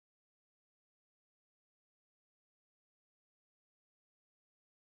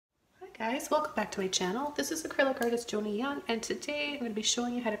Guys, welcome back to my channel. This is acrylic artist Joni Young, and today I'm going to be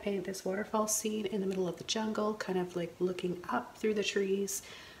showing you how to paint this waterfall scene in the middle of the jungle, kind of like looking up through the trees.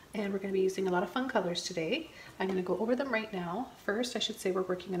 And we're going to be using a lot of fun colors today. I'm going to go over them right now. First, I should say we're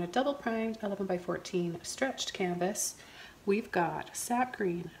working on a double primed 11 by 14 stretched canvas. We've got sap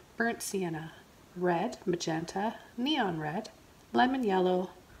green, burnt sienna, red, magenta, neon red, lemon yellow,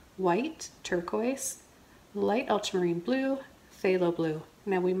 white, turquoise, light ultramarine blue, phthalo blue.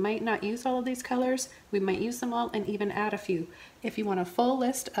 Now we might not use all of these colors, we might use them all and even add a few. If you want a full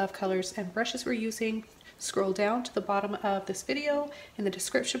list of colors and brushes we're using, scroll down to the bottom of this video. In the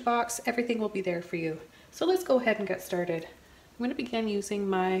description box, everything will be there for you. So let's go ahead and get started. I'm going to begin using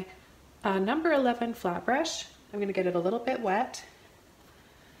my number 11 flat brush. I'm going to get it a little bit wet.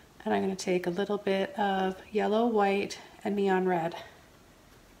 And I'm going to take a little bit of yellow, white, and neon red.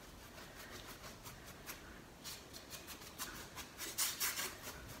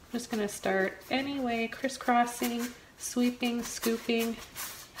 I'm just going to start anyway, crisscrossing, sweeping, scooping,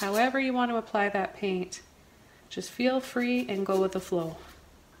 however you want to apply that paint. Just feel free and go with the flow.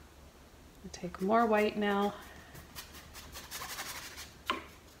 I'll take more white now.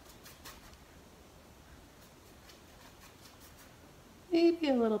 Maybe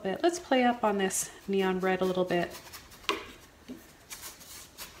a little bit. Let's play up on this neon red a little bit.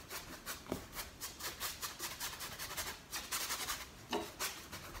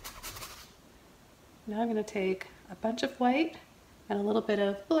 Now I'm going to take a bunch of white and a little bit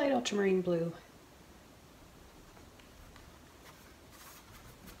of light ultramarine blue.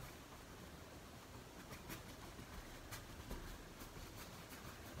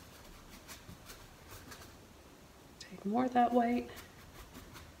 Take more of that white,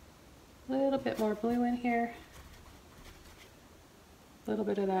 a little bit more blue in here, a little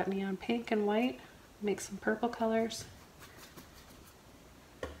bit of that neon pink and white, make some purple colors.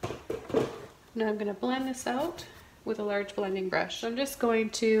 Now I'm going to blend this out with a large blending brush. So I'm just going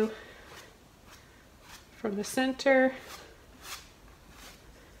to, from the center,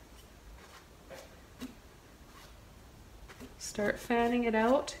 start fanning it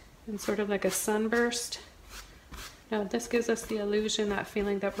out in sort of like a sunburst. Now this gives us the illusion, that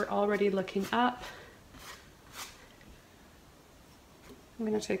feeling that we're already looking up. I'm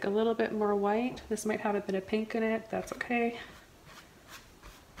going to take a little bit more white. This might have a bit of pink in it, that's okay.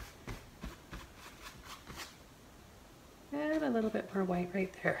 And a little bit more white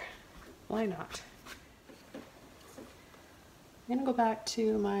right there. Why not? I'm going to go back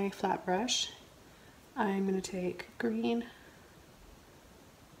to my flat brush. I'm going to take green,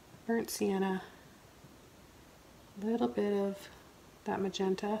 burnt sienna, a little bit of that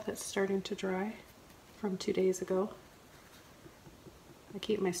magenta that's starting to dry from 2 days ago. I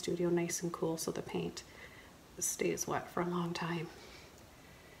keep my studio nice and cool so the paint stays wet for a long time.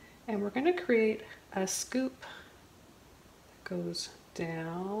 And we're going to create a scoop goes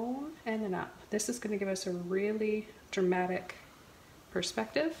down and then up. This is going to give us a really dramatic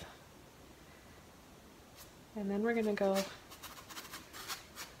perspective. And then we're going to go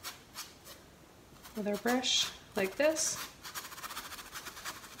with our brush like this.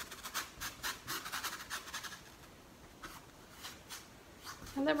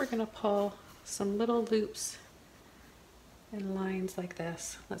 And then we're going to pull some little loops and lines like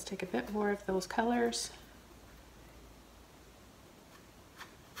this. Let's take a bit more of those colors.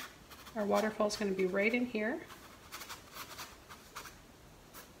 Our waterfall is going to be right in here.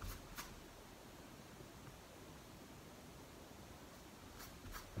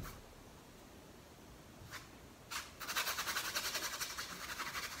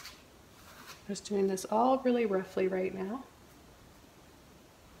 Just doing this all really roughly right now.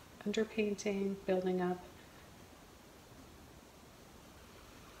 Underpainting, building up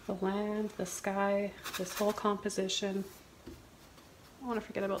the land, the sky, this whole composition. I want to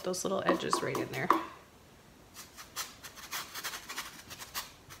forget about those little edges right in there. I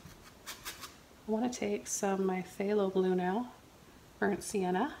want to take some of my phthalo blue now, burnt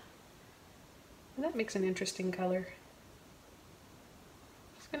sienna, and that makes an interesting color.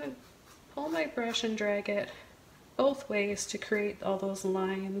 Just going to pull my brush and drag it both ways to create all those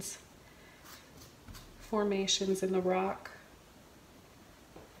lines, formations in the rock.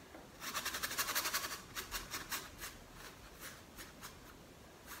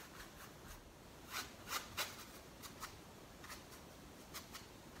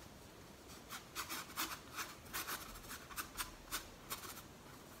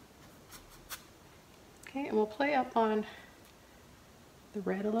 Okay, and we'll play up on the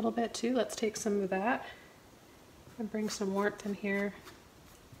red a little bit too. Let's take some of that and bring some warmth in here.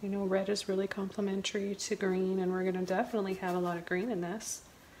 You know, red is really complementary to green, and we're going to definitely have a lot of green in this.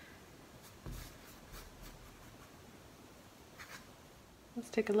 Let's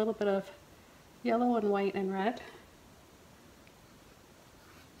take a little bit of yellow and white and red.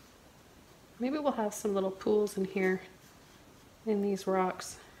 Maybe we'll have some little pools in here in these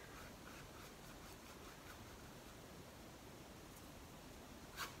rocks.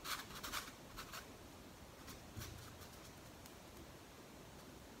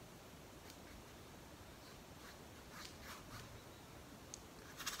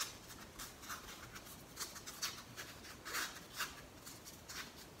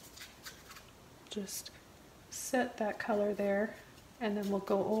 Just set that color there, and then we'll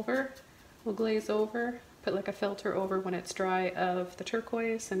go over, we'll glaze over, put like a filter over when it's dry of the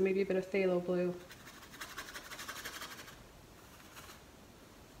turquoise and maybe a bit of phthalo blue.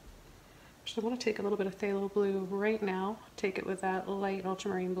 So I want to take a little bit of phthalo blue right now, take it with that light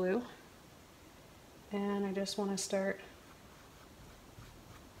ultramarine blue, and I just want to start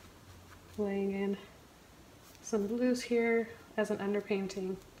laying in some blues here as an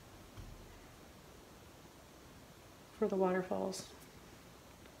underpainting for the waterfalls.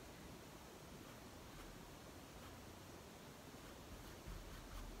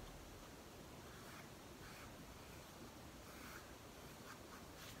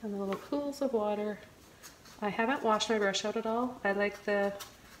 And the little pools of water. I haven't washed my brush out at all. I like the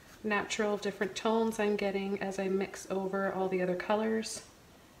natural different tones I'm getting as I mix over all the other colors.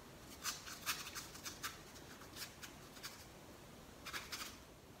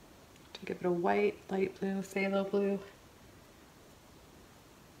 Take a bit of white, light blue, phthalo blue.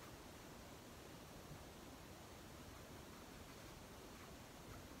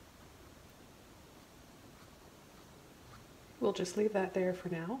 We'll just leave that there for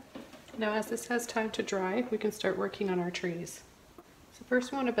now. Now as this has time to dry, we can start working on our trees. So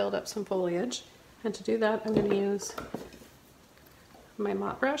first we want to build up some foliage, and to do that I'm going to use my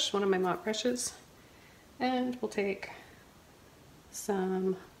mop brush, one of my mop brushes, and we'll take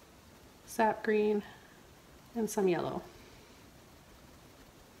some sap green and some yellow.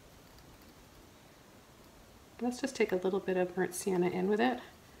 Let's just take a little bit of burnt sienna in with it,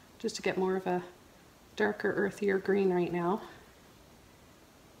 just to get more of a darker, earthier green right now.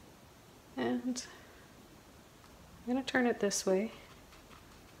 And I'm going to turn it this way.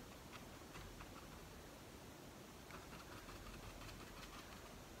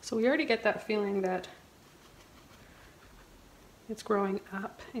 So we already get that feeling that it's growing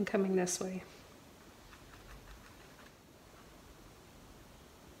up and coming this way.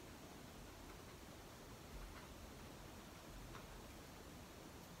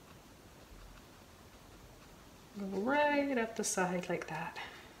 Go right up the side like that.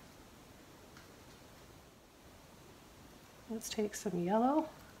 Let's take some yellow,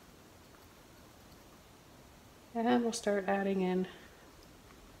 and we'll start adding in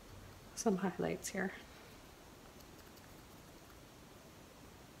some highlights here.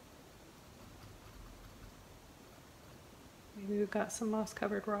 Maybe we've got some moss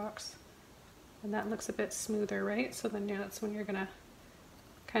covered rocks, and that looks a bit smoother, right? So then that's when you're gonna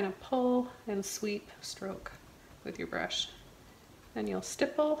kind of pull and sweep stroke with your brush. Then you'll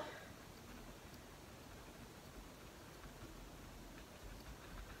stipple.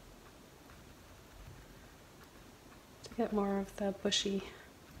 To get more of the bushy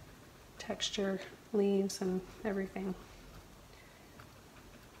texture, leaves and everything.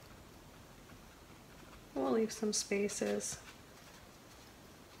 We'll leave some spaces.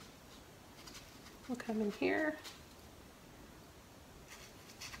 We'll come in here.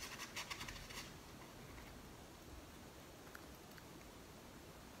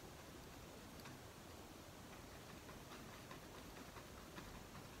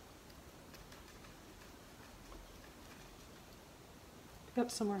 Pick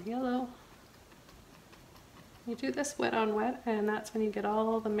up some more yellow. You do this wet on wet, and that's when you get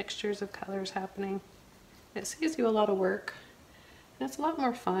all the mixtures of colors happening. It saves you a lot of work, and it's a lot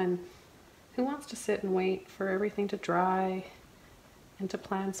more fun. Who wants to sit and wait for everything to dry and to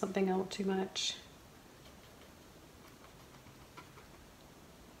plan something out too much?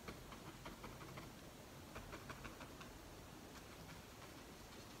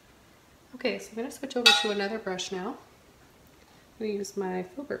 Okay, so I'm going to switch over to another brush now. I'm going to use my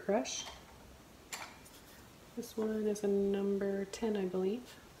Filbert brush. This one is a number 10, I believe.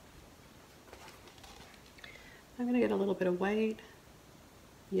 I'm going to get a little bit of white,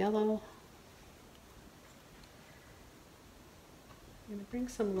 yellow. I'm going to bring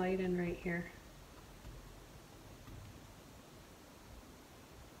some light in right here.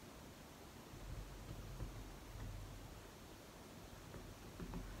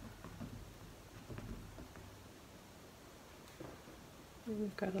 And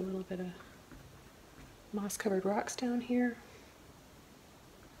we've got a little bit of moss-covered rocks down here.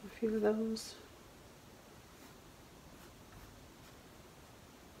 few of those.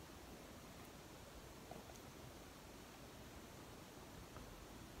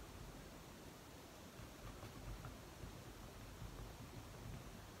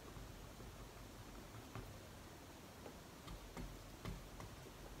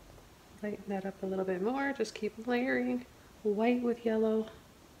 Lighten that up a little bit more, just keep layering. White with yellow,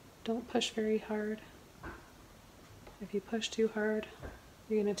 don't push very hard. If you push too hard,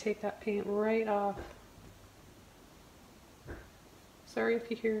 you're going to take that paint right off. Sorry if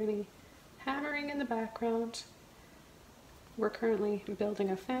you hear any hammering in the background. We're currently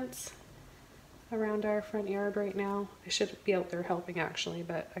building a fence around our front yard right now. I should be out there helping actually,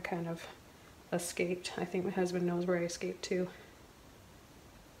 but I kind of escaped. I think my husband knows where I escaped to.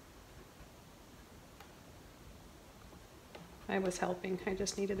 I was helping, I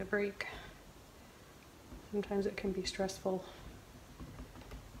just needed a break. Sometimes it can be stressful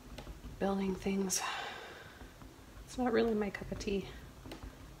building things. It's not really my cup of tea.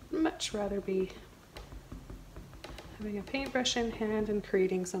 I'd much rather be having a paintbrush in hand and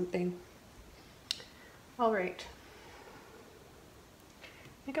creating something. All right.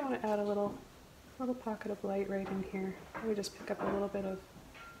 I think I want to add a little pocket of light right in here. Let me just pick up a little bit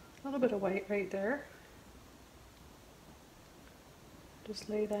of white right there. Just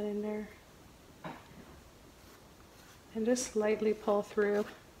lay that in there. And just lightly pull through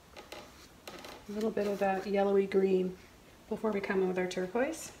a little bit of that yellowy green before we come in with our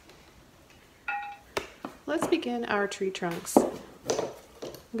turquoise. Let's begin our tree trunks. I'm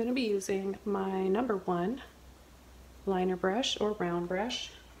going to be using my #1 liner brush or round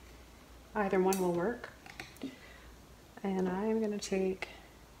brush. Either one will work. And I'm going to take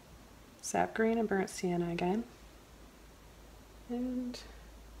sap green and burnt sienna again. And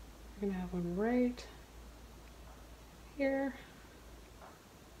we're going to have one right here.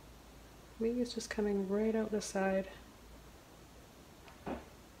 Maybe it's just coming right out the side.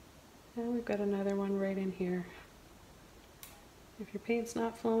 And we've got another one right in here. If your paint's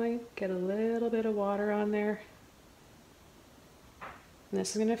not flowing, get a little bit of water on there. And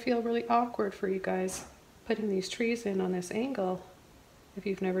this is going to feel really awkward for you guys, putting these trees in on this angle if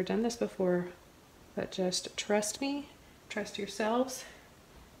you've never done this before. But just trust me. Trust yourselves.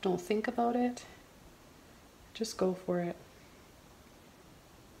 Don't think about it. Just go for it.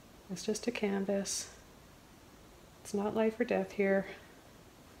 It's just a canvas. It's not life or death here.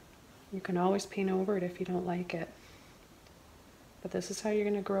 You can always paint over it if you don't like it. But this is how you're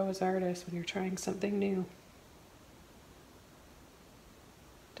going to grow as artists when you're trying something new.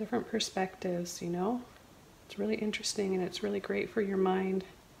 Different perspectives, you know? It's really interesting and it's really great for your mind,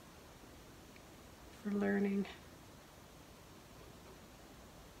 for learning.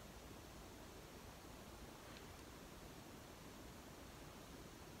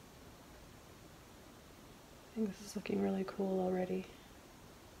 I think this is looking really cool already.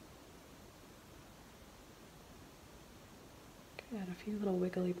 Add a few little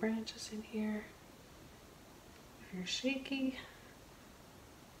wiggly branches in here. If you're shaky,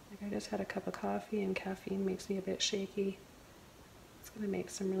 like I just had a cup of coffee and caffeine makes me a bit shaky, it's going to make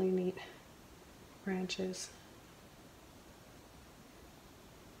some really neat branches.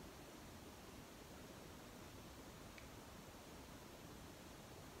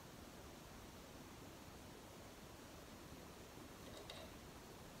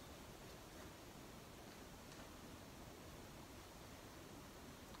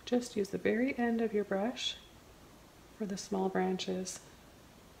 Just use the very end of your brush for the small branches.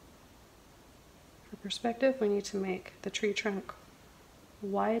 For perspective, we need to make the tree trunk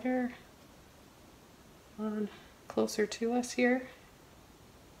wider on closer to us here.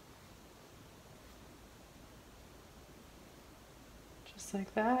 Just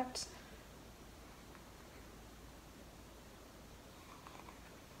like that.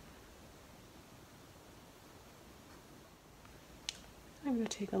 I'm going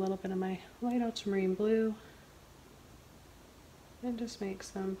to take a little bit of my light ultramarine blue and just make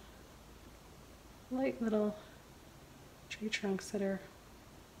some light little tree trunks that are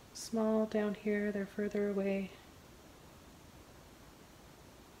small down here, they're further away.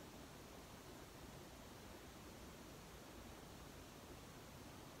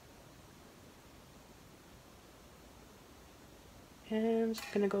 And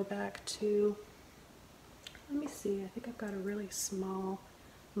I'm going to go back to, let me see, I think I've got a really small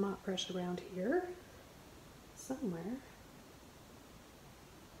mop brush around here somewhere.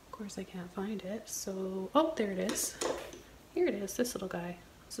 Of course I can't find it, so, oh, there it is. Here it is, this little guy.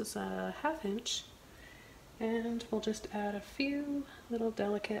 This is a 1/2 inch. And we'll just add a few little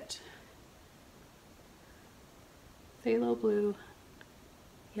delicate phthalo blue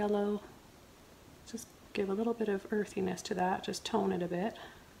yellow. Just give a little bit of earthiness to that, just tone it a bit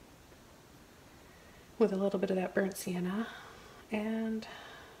with a little bit of that burnt sienna. And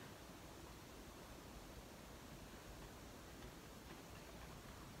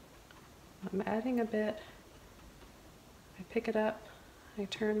I'm adding a bit. I pick it up, I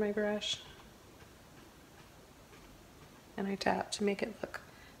turn my brush, and I tap to make it look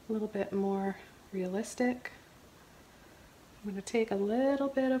a little bit more realistic. I'm going to take a little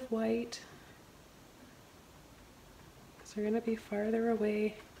bit of white because they're going to be farther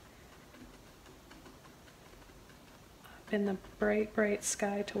away up in the bright, bright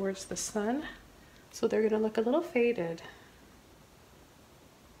sky towards the sun. So they're going to look a little faded.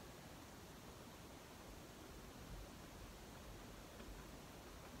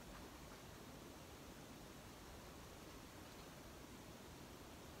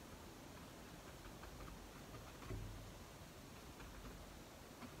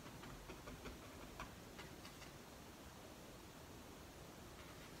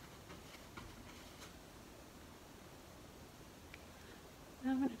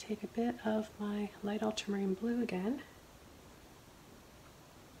 Now I'm going to take a bit of my light ultramarine blue again.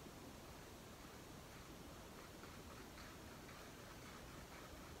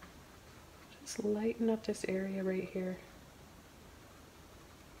 Just lighten up this area right here.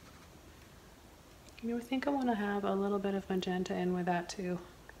 You know, I think I want to have a little bit of magenta in with that too.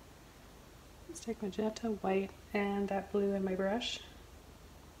 Let's take magenta, white, and that blue in my brush.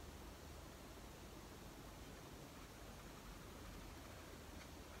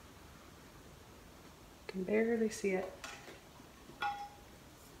 Can barely see it. I'm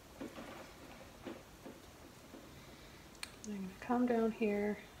going to come down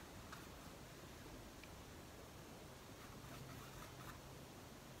here.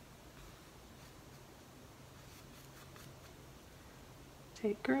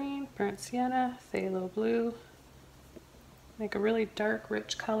 Take green, burnt sienna, phthalo blue. Make a really dark,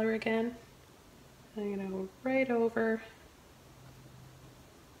 rich color again. I'm going to go right over.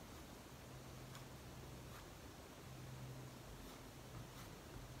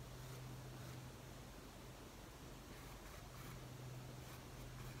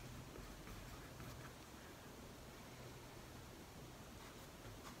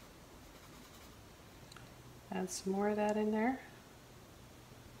 Add some more of that in there.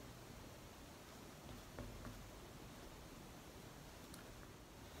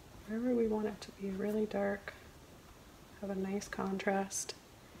 Wherever we want it to be really dark, have a nice contrast,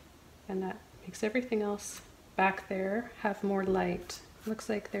 and that makes everything else back there have more light. Looks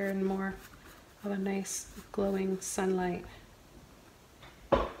like they're in more of a nice glowing sunlight.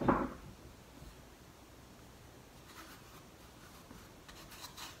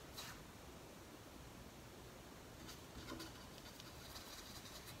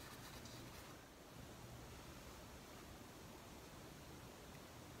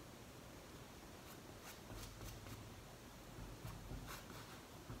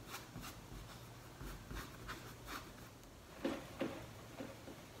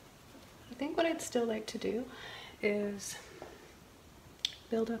 I think what I'd still like to do is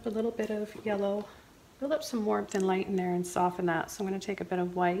build up a little bit of yellow, build up some warmth and light in there and soften that. So I'm going to take a bit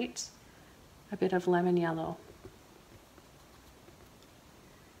of white, a bit of lemon yellow,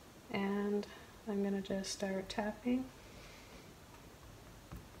 and I'm going to just start tapping.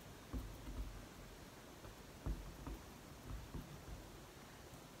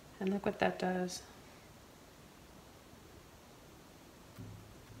 And look what that does.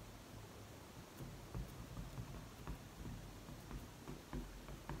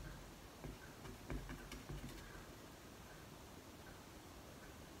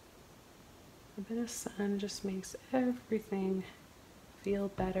 A bit of sun just makes everything feel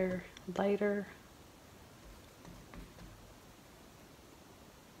better, lighter.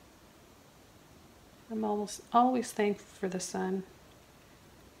 I'm always thankful for the sun.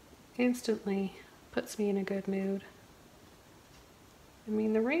 Instantly puts me in a good mood. I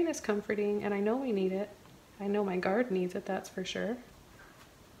mean, the rain is comforting and I know we need it. I know my garden needs it, that's for sure.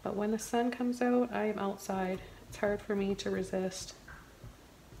 But when the sun comes out, I am outside. It's hard for me to resist.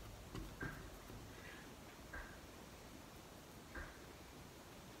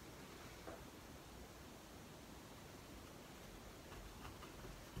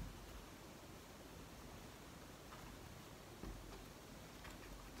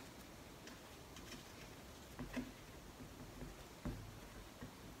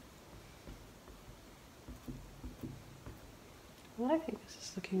 Well, I think this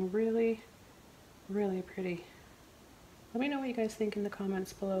is looking really, really pretty. Let me know what you guys think in the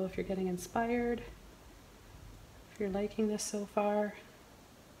comments below, if you're getting inspired, if you're liking this so far.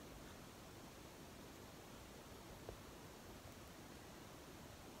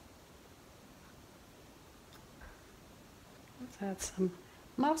 add some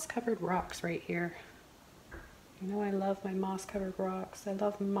moss covered rocks right here. You know I love my moss covered rocks. I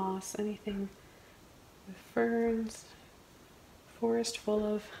love moss, anything with ferns. Forest full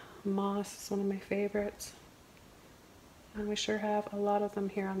of moss is one of my favorites. And we sure have a lot of them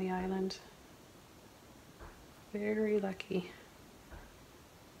here on the island. Very lucky.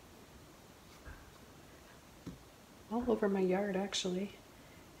 All over my yard actually.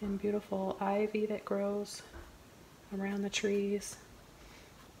 And beautiful ivy that grows around the trees.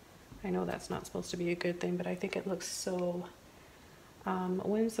 I know that's not supposed to be a good thing, but I think it looks so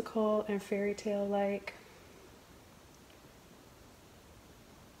whimsical and fairy tale like.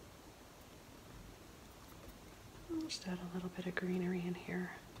 I'll just add a little bit of greenery in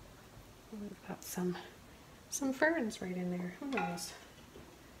here. We've got some ferns right in there. Who knows?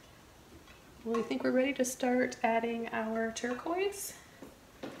 Well, I think we're ready to start adding our turquoise.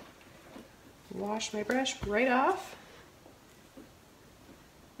 Wash my brush right off.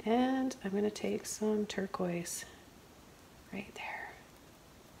 And I'm going to take some turquoise right there.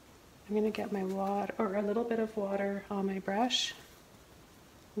 I'm going to get my water, or a little bit of water on my brush.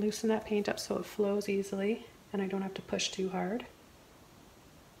 Loosen that paint up so it flows easily and I don't have to push too hard.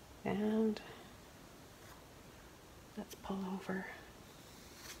 And let's pull over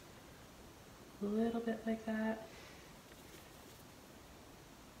a little bit like that.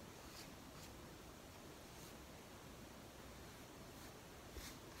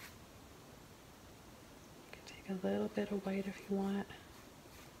 You can take a little bit of white if you want.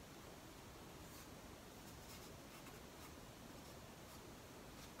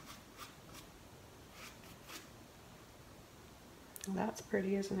 Well, that's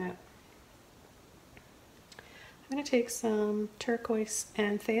pretty, isn't it? I'm going to take some turquoise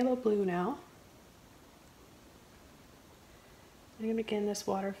and phthalo blue now. I'm going to begin this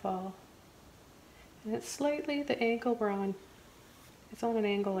waterfall. And it's slightly the angle we're on. It's on an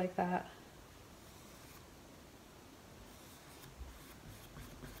angle like that.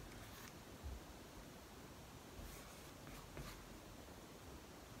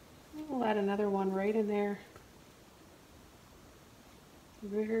 We'll add another one right in there.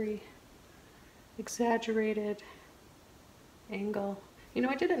 Very exaggerated angle. You know,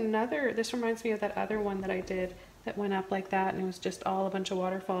 I did another, this reminds me of that other one that I did that went up like that and it was just all a bunch of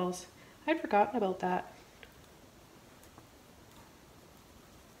waterfalls. I'd forgotten about that.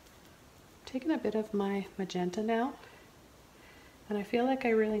 Taking a bit of my magenta now, and I feel like I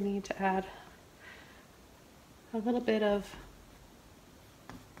really need to add a little bit of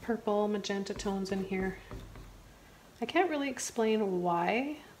purple magenta tones in here. I can't really explain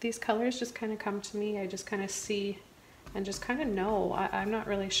why these colors just kind of come to me. I just kind of see and just kind of know. I'm not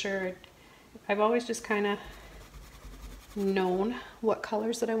really sure. I've always just kind of known what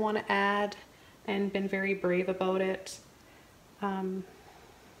colors that I want to add and been very brave about it. And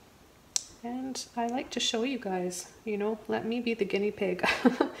I like to show you guys, you know, let me be the guinea pig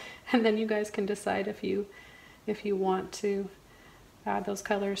and then you guys can decide if you want to add those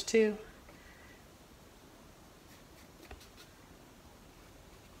colors too.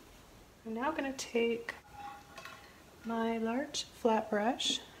 I'm now going to take my large flat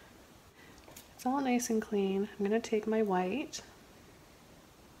brush. It's all nice and clean. I'm going to take my white,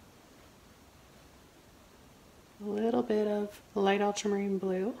 a little bit of light ultramarine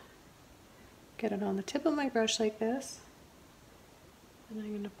blue, get it on the tip of my brush like this, and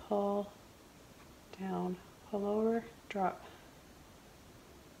I'm going to pull down, pull over, drop.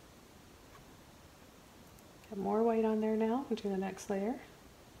 Get more white on there now and do the next layer.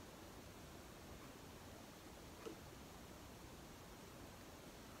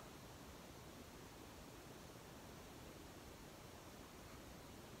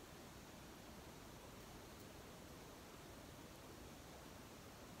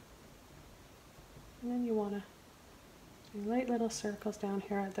 And then you want to do light little circles down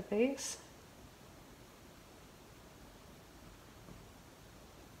here at the base.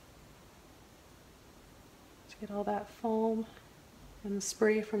 To get all that foam and the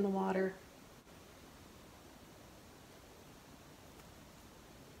spray from the water.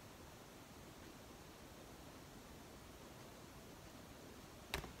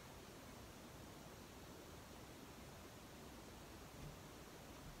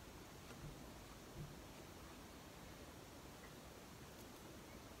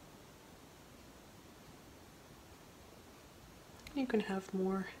 You can have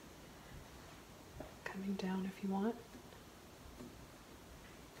more coming down if you want.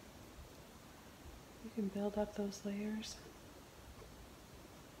 You can build up those layers.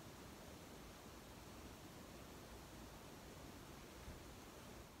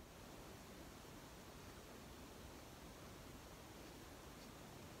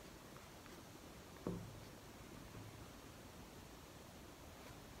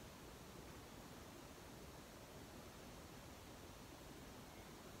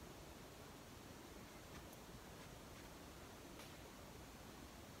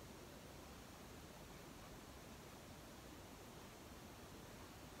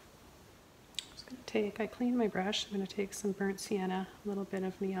 I cleaned my brush, I'm going to take some burnt sienna, a little bit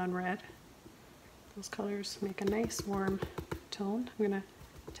of neon red. Those colors make a nice warm tone. I'm going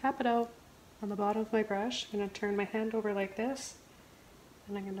to tap it out on the bottom of my brush. I'm going to turn my hand over like this,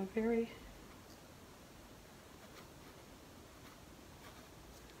 and I'm going to very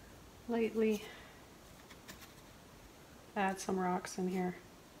lightly add some rocks in here.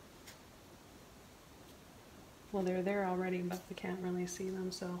 Well, they're there already, but we can't really see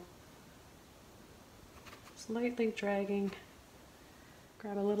them, so slightly dragging.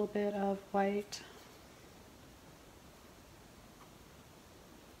 Grab a little bit of white.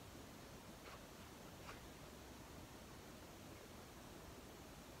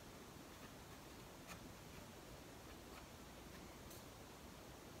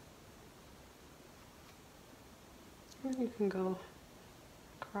 And you can go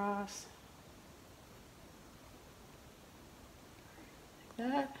across like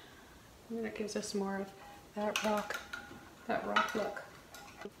that. And that gives us more of that rock look.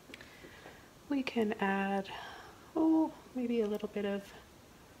 We can add, oh, maybe a little bit of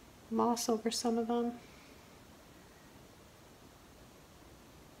moss over some of them.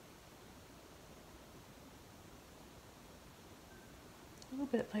 A little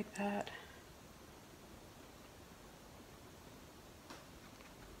bit like that.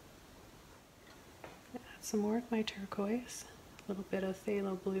 Add some more of my turquoise, a little bit of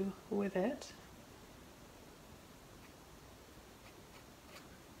phthalo blue with it.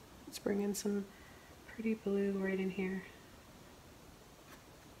 Let's bring in some pretty blue right in here.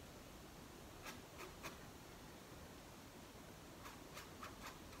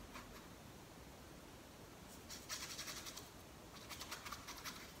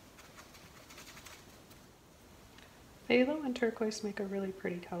 Phthalo and turquoise make a really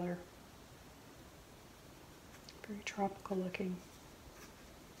pretty color. Very tropical looking.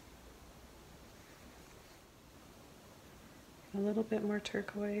 A little bit more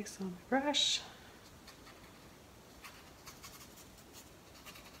turquoise on my brush.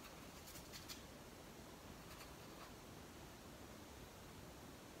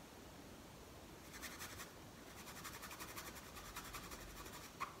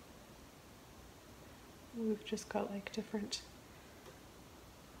 We've just got like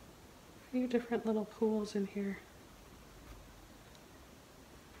few different little pools in here.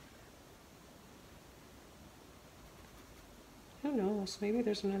 Who knows, maybe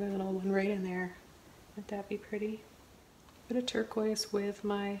there's another little one right in there. Wouldn't that be pretty? A bit of turquoise with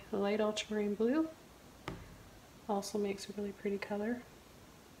my light ultramarine blue. Also makes a really pretty color.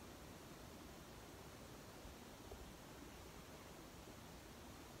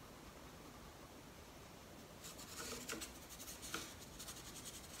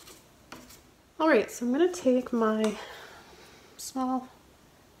 Alright, so I'm going to take my small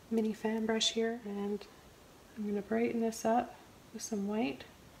mini fan brush here and I'm going to brighten this up with some white,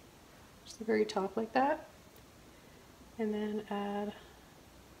 just the very top like that, and then add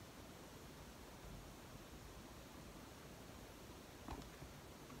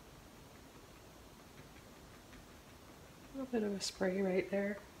a little bit of a spray right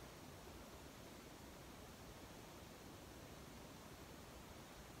there.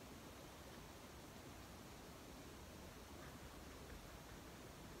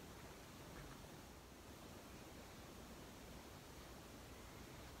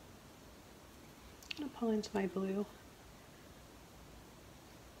 I'm going to pull into my blue.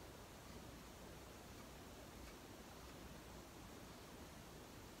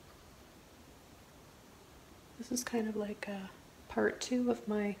 This is kind of like a part 2 of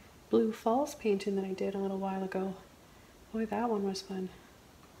my blue falls painting that I did a little while ago. Boy, that one was fun.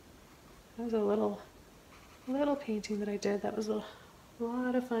 That was a little painting that I did. That was a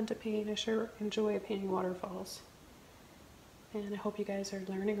lot of fun to paint. I sure enjoy painting waterfalls. And I hope you guys are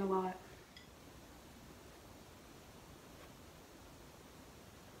learning a lot.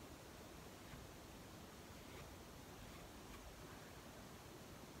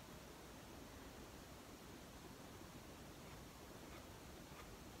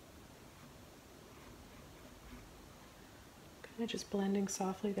 Just blending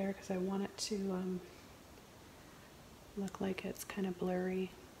softly there because I want it to look like it's kind of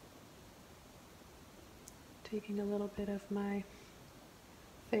blurry. Taking a little bit of my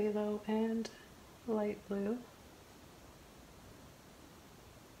phthalo and light blue.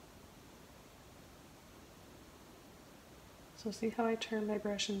 So see how I turn my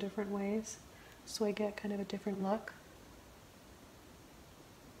brush in different ways so I get kind of a different look.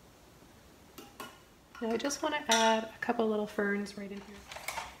 Now I just want to add a couple little ferns right in here.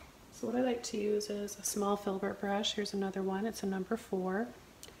 So what I like to use is a small Filbert brush. Here's another one. It's a number 4.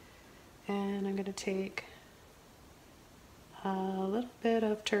 And I'm going to take a little bit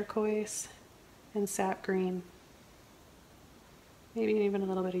of turquoise and sap green, maybe even a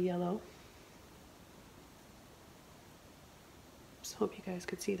little bit of yellow. Just hope you guys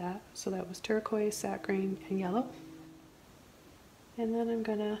could see that. So that was turquoise, sap green, and yellow. And then I'm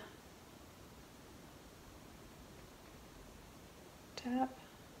gonna tap.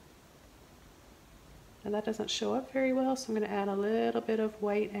 And that doesn't show up very well, so I'm gonna add a little bit of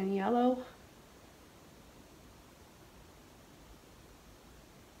white and yellow.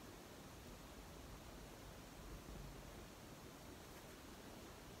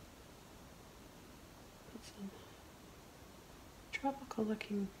 Put some tropical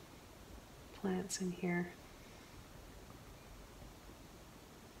looking plants in here.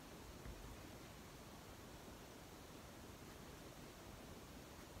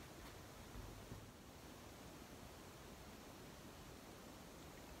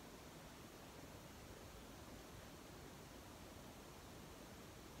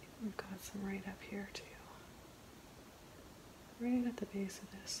 We've got some right up here too. Right at the base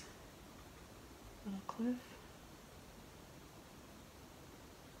of this little cliff.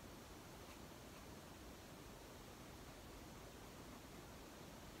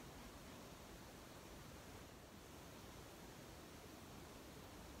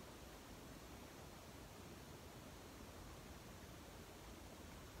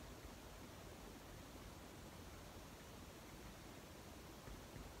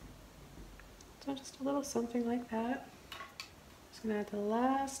 So just a little something like that. Just gonna add the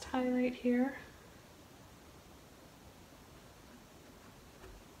last highlight here.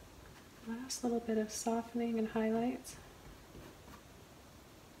 Last little bit of softening and highlights.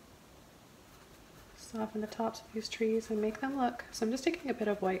 Soften the tops of these trees and make them look. So I'm just taking a bit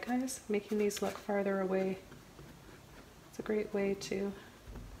of white, guys, making these look farther away. It's a great way to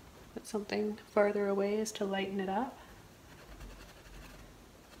put something farther away, is to lighten it up.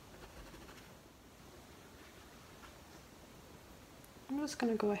 I'm just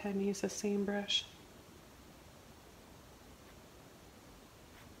going to go ahead and use the same brush.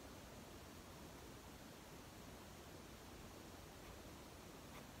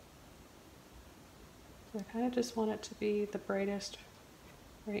 So I kind of just want it to be the brightest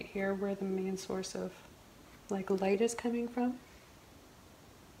right here where the main source of like light is coming from.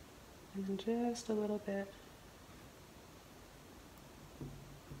 And then just a little bit.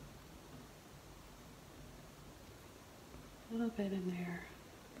 A little bit in there.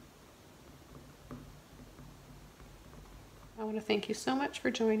 I want to thank you so much for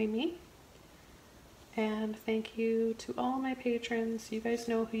joining me, and thank you to all my patrons. You guys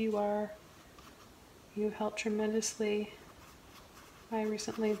know who you are. You helped tremendously. I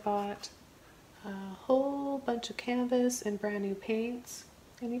recently bought a whole bunch of canvas and brand new paints,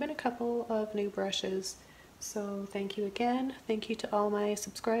 and even a couple of new brushes. So thank you again. Thank you to all my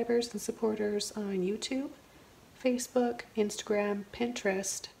subscribers and supporters on YouTube, Facebook, Instagram,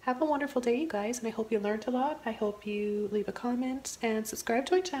 Pinterest. Have a wonderful day, you guys, and I hope you learned a lot. I hope you leave a comment and subscribe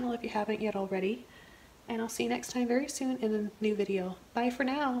to my channel if you haven't yet already. And I'll see you next time very soon in a new video. Bye for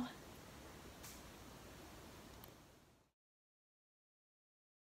now.